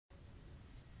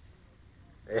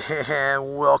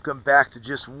And welcome back to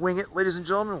Just Wing It, ladies and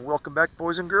gentlemen. Welcome back,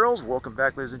 boys and girls. Welcome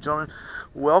back, ladies and gentlemen.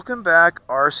 Welcome back,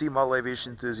 RC model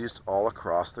aviation enthusiasts all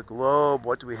across the globe.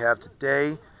 What do we have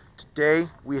today? Today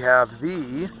we have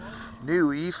the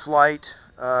new E-flite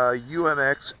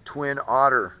UMX twin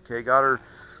Otter. Okay, got her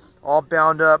all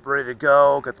bound up, ready to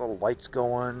go. Got the little lights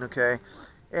going. Okay,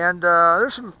 and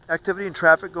there's some activity and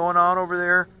traffic going on over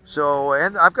there. So,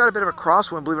 and I've got a bit of a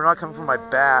crosswind, believe it or not, coming from my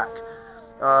back.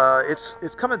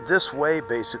 It's coming this way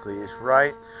basically,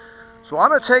 right? So I'm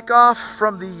going to take off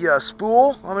from the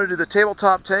spool. I'm going to do the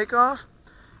tabletop takeoff,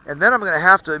 and then I'm going to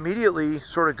have to immediately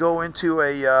sort of go into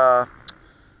a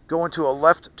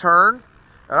left turn,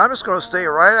 and I'm just going to stay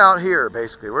right out here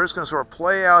basically. We're just going to sort of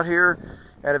play out here,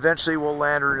 and eventually we'll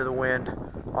land her into the wind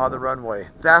on the runway.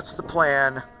 That's the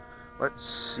plan.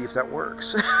 Let's see if that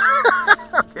works.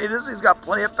 Okay, this thing's got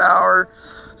plenty of power,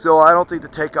 so I don't think the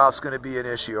takeoff's going to be an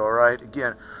issue, all right?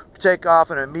 Again, take off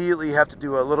and immediately have to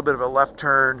do a little bit of a left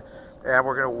turn, and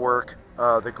we're going to work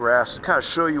the grass to kind of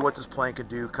show you what this plane can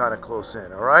do kind of close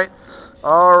in, all right?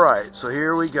 All right, so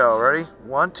here we go. Ready?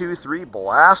 1, 2, 3,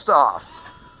 blast off.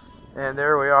 And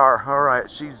there we are. All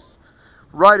right, she's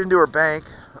right into her bank.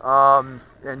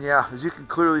 And yeah, as you can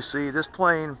clearly see, this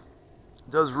plane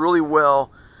does really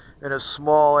well in a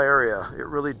small area. It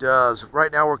really does.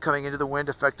 Right now we're coming into the wind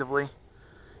effectively.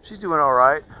 She's doing all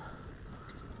right.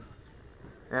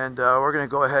 And we're going to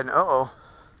go ahead and, uh-oh,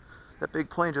 that big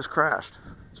plane just crashed.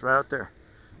 It's right out there.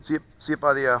 See it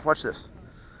by the, watch this.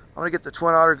 I'm going to get the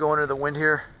Twin Otter going into the wind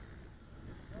here.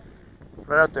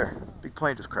 Right out there. Big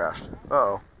plane just crashed.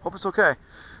 Uh-oh. Hope it's okay.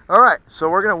 All right, so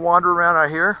we're going to wander around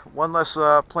out here. One less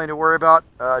plane to worry about.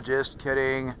 Just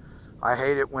kidding. I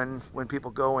hate it when people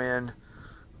go in.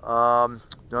 Don't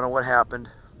know what happened,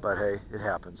 but hey, it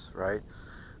happens, right?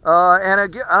 And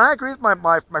again, I agree with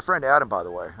my friend Adam, by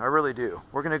the way. I really do.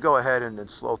 We're going to go ahead and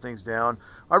slow things down.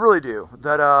 I really do.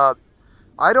 That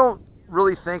I don't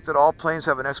really think that all planes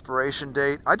have an expiration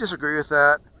date. I disagree with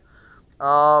that.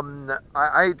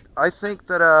 I think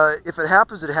that if it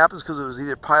happens because it was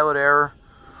either pilot error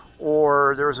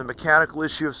or there was a mechanical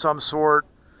issue of some sort.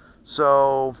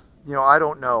 So, you know, I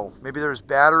don't know. Maybe there's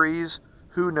batteries.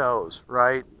 Who knows,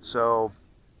 right? So,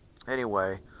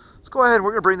 anyway, let's go ahead.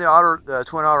 We're going to bring the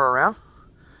Twin Otter around.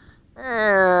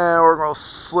 And we're going to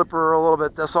slip her a little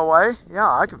bit this way.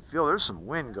 Yeah, I can feel there's some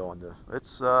wind going.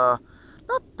 It's not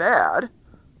bad.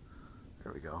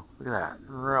 There we go. Look at that.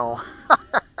 Real.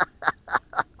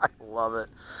 I love it.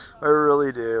 I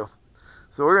really do.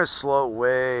 So we're going to slow it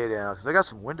way down because I got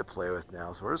some wind to play with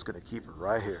now. So we're just going to keep it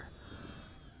right here.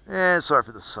 And sorry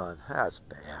for the sun. That's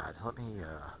bad. Let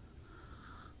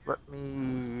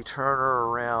me turn her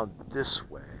around this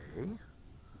way.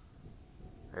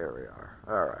 There we are.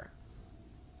 All right.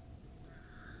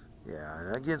 Yeah,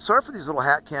 and again, sorry for these little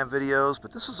hat cam videos,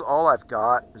 but this is all I've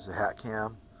got is a hat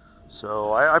cam.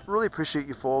 So I really appreciate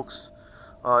you folks.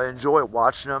 Enjoy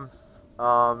watching them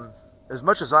as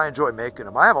much as I enjoy making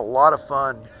them. I have a lot of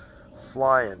fun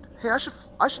flying. Hey,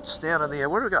 I should stand on the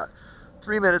end. What do we got?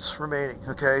 3 minutes remaining.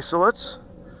 Okay, so let's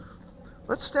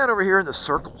stand over here in the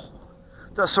circle.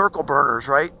 The circle burners,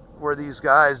 right? Where these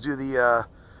guys do the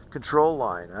control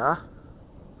line, huh?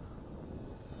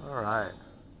 All right.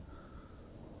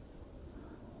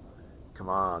 Come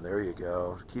on, there you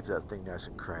go. Keep that thing nice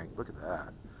and cranked. Look at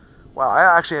that. Wow,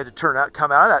 I actually had to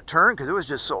come out of that turn because it was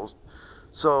just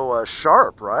so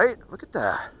sharp, right? Look at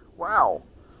that. Wow.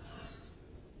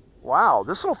 Wow,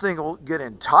 this little thing will get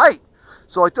in tight.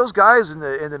 So like those guys in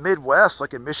the Midwest,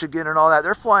 like in Michigan and all that,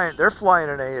 they're flying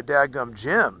in a dadgum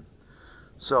gym.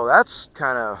 So that's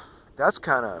kind of,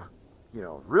 you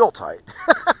know, real tight.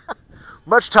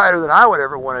 Much tighter than I would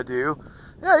ever want to do.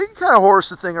 Yeah, you can kind of horse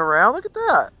the thing around. Look at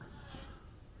that.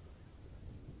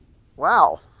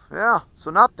 Wow. Yeah, so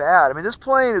not bad. I mean, this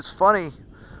plane is funny,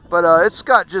 but it's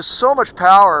got just so much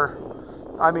power.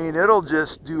 I mean, it'll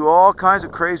just do all kinds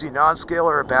of crazy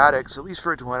non-scalar aerobatics, at least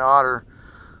for a Twin Otter.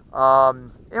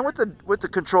 And with the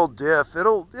controlled diff,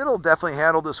 it'll definitely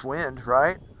handle this wind,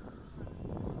 right?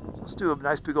 Let's do a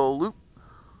nice big old loop.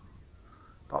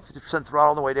 About 50%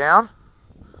 throttle on the way down.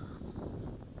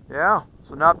 Yeah,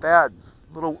 so not bad.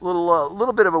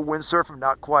 Little bit of a windsurf, but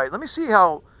not quite. Let me see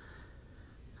how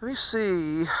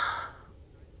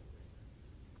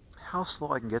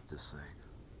slow I can get this thing.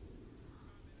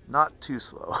 Not too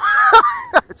slow.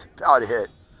 It's about hit.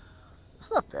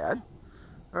 It's not bad.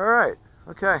 All right.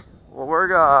 Okay. Well, we're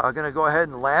going to go ahead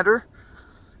and land her.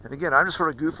 And again, I'm just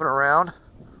sort of goofing around.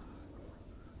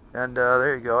 And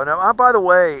there you go. Now, by the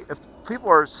way, if people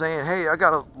are saying, hey, I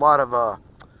got a lot of,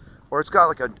 or it's got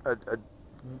like a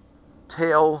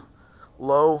tail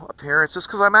low appearance. Just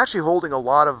because I'm actually holding a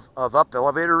lot of up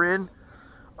elevator in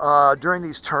during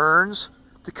these turns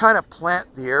to kind of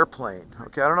plant the airplane.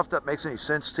 Okay, I don't know if that makes any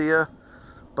sense to you,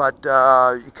 but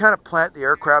you kind of plant the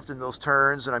aircraft in those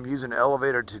turns, and I'm using an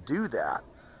elevator to do that.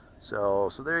 So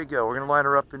there you go. We're going to line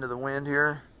her up into the wind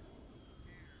here.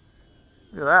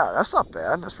 Look at that. That's not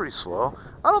bad. That's pretty slow.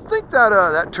 I don't think that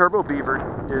that turbo beaver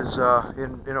is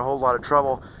in a whole lot of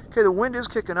trouble. Okay, the wind is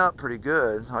kicking up pretty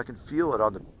good. I can feel it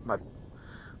on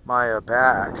my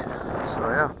back. So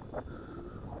yeah,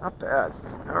 not bad.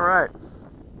 All right.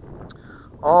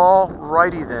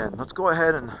 Alrighty then. Let's go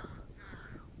ahead and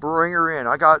bring her in.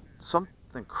 I got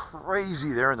something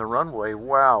crazy there in the runway.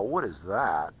 Wow, what is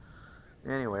that?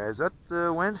 Anyway, is that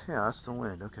the wind? Yeah, that's the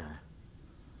wind. Okay.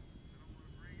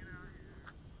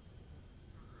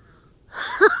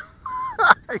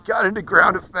 I got into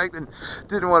ground effect and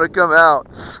didn't want to come out.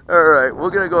 All right, we're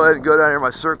going to go ahead and go down here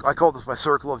my circle. I call this my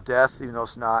circle of death, even though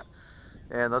it's not.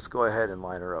 And let's go ahead and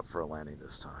line her up for a landing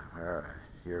this time. All right,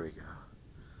 here we go.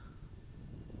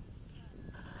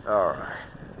 All right.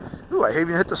 Ooh, I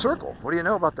even hit the circle. What do you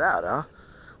know about that, huh?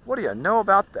 What do you know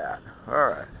about that? All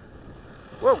right.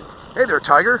 Whoa. Hey there,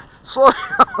 Tiger. Slow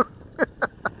down.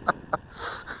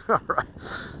 All right.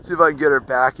 See if I can get her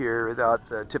back here without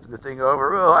tipping the thing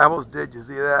over. Oh, I almost did. You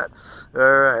see that?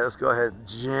 All right. Let's go ahead and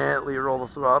gently roll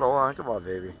the throttle on. Come on,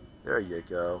 baby. There you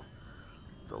go.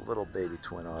 The little baby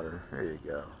twin otter. There you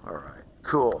go. All right.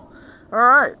 Cool. All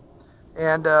right.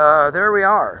 And there we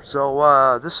are.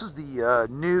 So this is the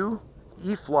new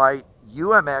E-flite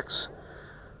UMX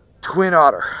twin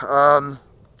otter.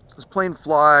 This plane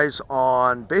flies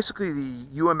on basically the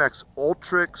UMX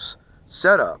Ultrix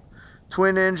setup.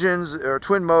 Twin engines or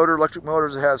twin motor, electric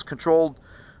motors. It has controlled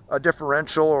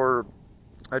differential or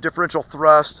a differential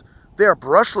thrust. They are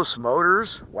brushless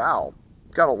motors. Wow.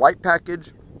 Got a light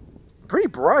package. Pretty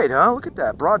bright, huh? Look at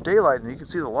that. Broad daylight, and you can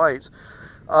see the lights.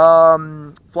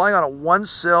 Flying on a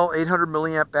 1-cell 800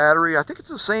 milliamp battery. I think it's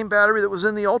the same battery that was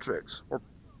in the Ultrix, or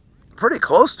pretty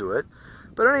close to it.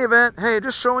 But in any event, hey,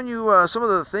 just showing you some of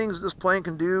the things this plane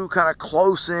can do, kind of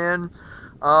close in.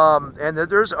 And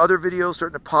there's other videos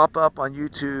starting to pop up on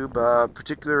YouTube,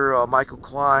 particular Michael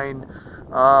Klein,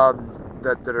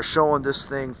 that are showing this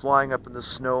thing flying up in the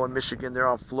snow in Michigan. They're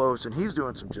on floats, and he's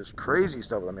doing some just crazy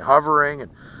stuff. I mean, hovering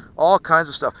and all kinds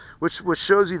of stuff, which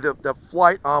shows you the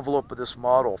flight envelope of this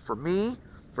model. For me,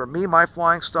 my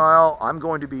flying style, I'm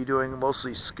going to be doing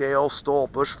mostly scale, stole,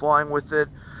 bush flying with it.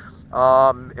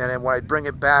 And then when I bring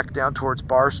it back down towards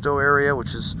Barstow area,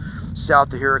 which is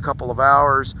south of here a couple of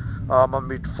hours, I'm going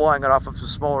to be flying it off of some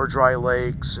smaller dry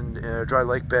lakes and dry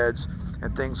lake beds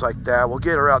and things like that. We'll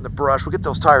get her out in the brush. We'll get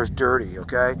those tires dirty,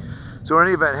 okay? So in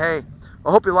any event, hey,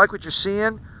 I hope you like what you're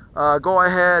seeing. Go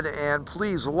ahead and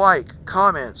please like,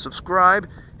 comment, subscribe,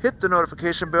 hit the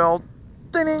notification bell,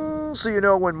 ding, so you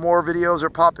know when more videos are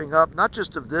popping up, not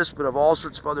just of this, but of all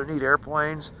sorts of other neat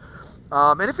airplanes.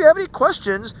 And if you have any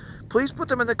questions, please put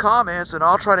them in the comments, and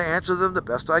I'll try to answer them the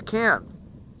best I can.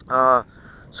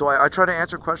 So I try to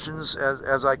answer questions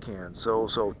as I can. So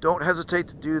don't hesitate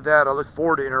to do that. I look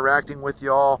forward to interacting with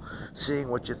y'all, seeing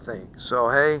what you think. So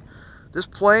hey, this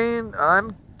plane,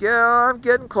 I'm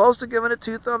getting close to giving it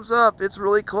 2 thumbs up. It's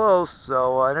really close.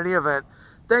 So in any event,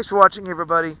 thanks for watching,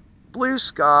 everybody. Blue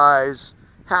skies,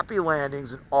 happy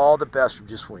landings, and all the best from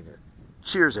Just Wing It.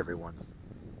 Cheers, everyone.